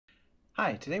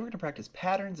Hi, today we're going to practice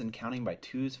patterns in counting by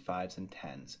 2's, 5's, and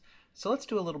 10's. So let's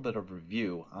do a little bit of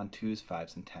review on 2's,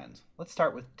 5's, and 10's. Let's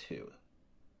start with 2.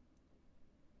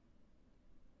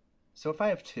 So if I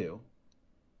have 2,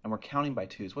 and we're counting by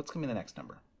 2's, what's going to be the next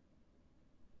number?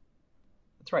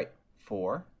 That's right,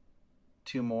 4,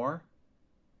 2 more,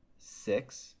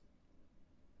 6,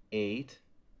 8,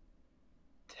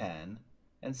 10,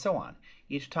 and so on.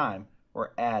 Each time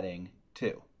we're adding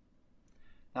 2.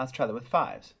 Now let's try that with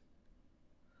 5's.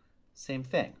 Same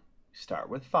thing. Start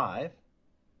with 5.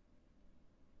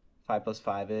 5 plus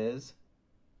 5 is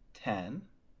 10.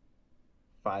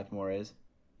 5 more is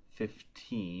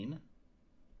 15.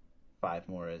 5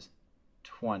 more is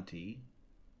 20.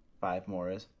 5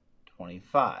 more is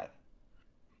 25.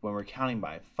 When we're counting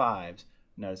by 5's,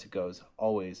 notice it goes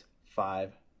always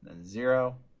 5, and then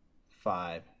 0,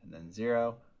 5, and then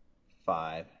 0,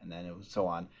 5, and then so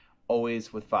on.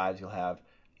 Always with 5's, you'll have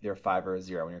either a 5 or a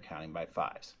 0 when you're counting by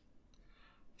 5's.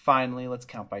 Finally, let's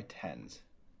count by 10's.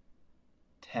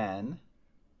 10,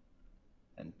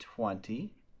 and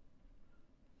 20,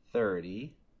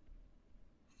 30,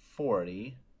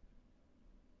 40,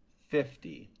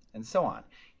 50, and so on.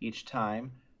 Each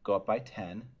time, go up by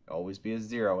 10, always be a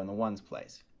 0 in the ones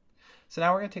place. So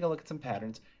now we're going to take a look at some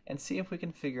patterns and see if we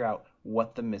can figure out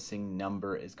what the missing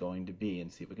number is going to be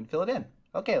and see if we can fill it in.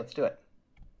 Okay, let's do it.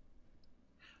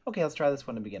 Okay, let's try this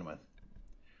one to begin with.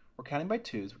 We're counting by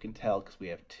 2's. We can tell because we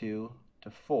have 2 to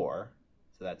 4,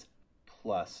 so that's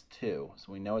plus 2.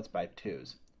 So we know it's by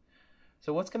 2's.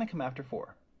 So what's going to come after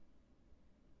 4?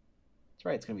 That's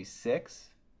right, it's going to be 6.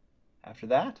 After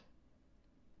that,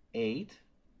 8.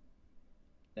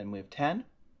 Then we have 10.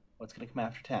 What's going to come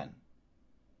after 10?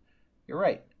 You're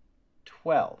right,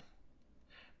 12.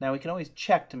 Now we can always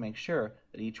check to make sure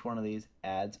that each one of these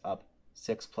adds up.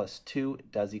 6 plus 2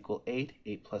 does equal 8.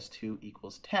 8 plus 2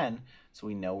 equals 10, so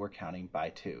we know we're counting by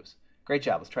 2's. Great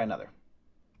job. Let's try another.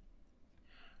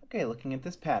 Okay, looking at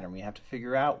this pattern, we have to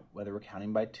figure out whether we're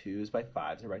counting by 2's, by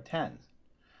 5's, or by 10's.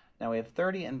 Now we have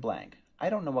 30 and blank. I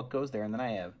don't know what goes there, and then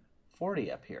I have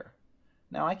 40 up here.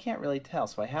 Now I can't really tell,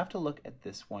 so I have to look at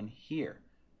this one here.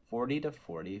 40 to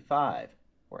 45.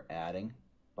 We're adding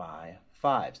by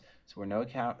 5's. So we know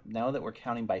that we're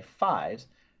counting by 5's,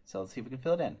 so let's see if we can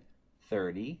fill it in.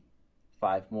 30,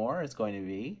 5 more is going to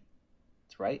be,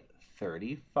 that's right,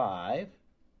 35.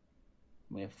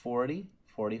 We have 40,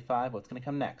 45. What's going to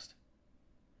come next?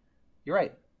 You're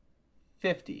right,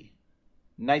 50.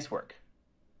 Nice work.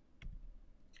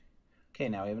 Okay,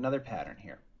 now we have another pattern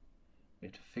here. We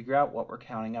have to figure out what we're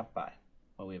counting up by.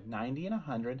 Well, we have 90 and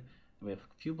 100, and we have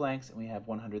a few blanks, and we have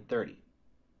 130.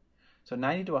 So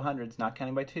 90 to 100 is not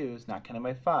counting by 2's, not counting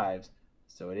by 5's,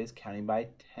 so it is counting by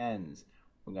 10's.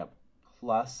 We're going to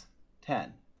plus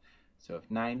 10. So if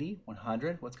 90,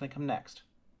 100, what's going to come next?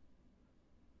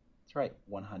 That's right,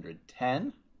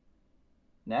 110.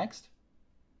 Next,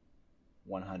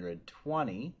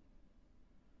 120.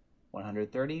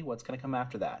 130, what's going to come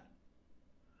after that?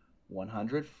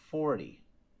 140.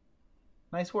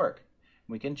 Nice work.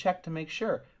 We can check to make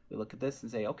sure. We look at this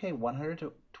and say, okay,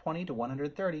 120 to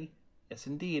 130. Yes,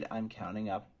 indeed, I'm counting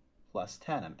up plus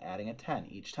 10. I'm adding a 10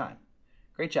 each time.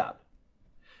 Great job.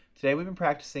 Today we've been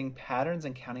practicing patterns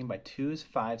and counting by 2's,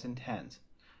 5's, and 10's.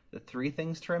 The 3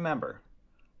 things to remember: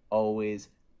 always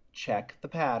check the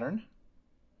pattern.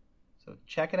 So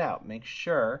check it out. Make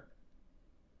sure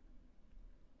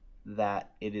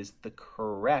that it is the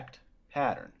correct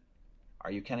pattern.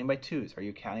 Are you counting by 2's? Are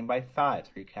you counting by 5's?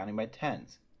 Are you counting by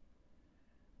 10's?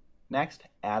 Next,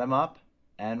 add them up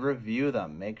and review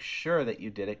them. Make sure that you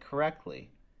did it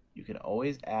correctly. You can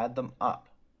always add them up.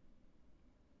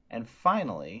 And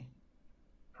finally,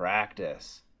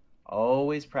 practice.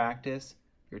 Always practice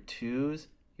your 2's,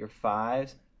 your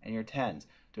 5's, and your 10's.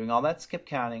 Doing all that skip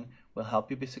counting will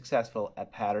help you be successful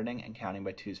at patterning and counting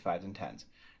by 2's, 5's, and 10's.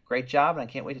 Great job, and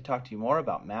I can't wait to talk to you more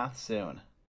about math soon.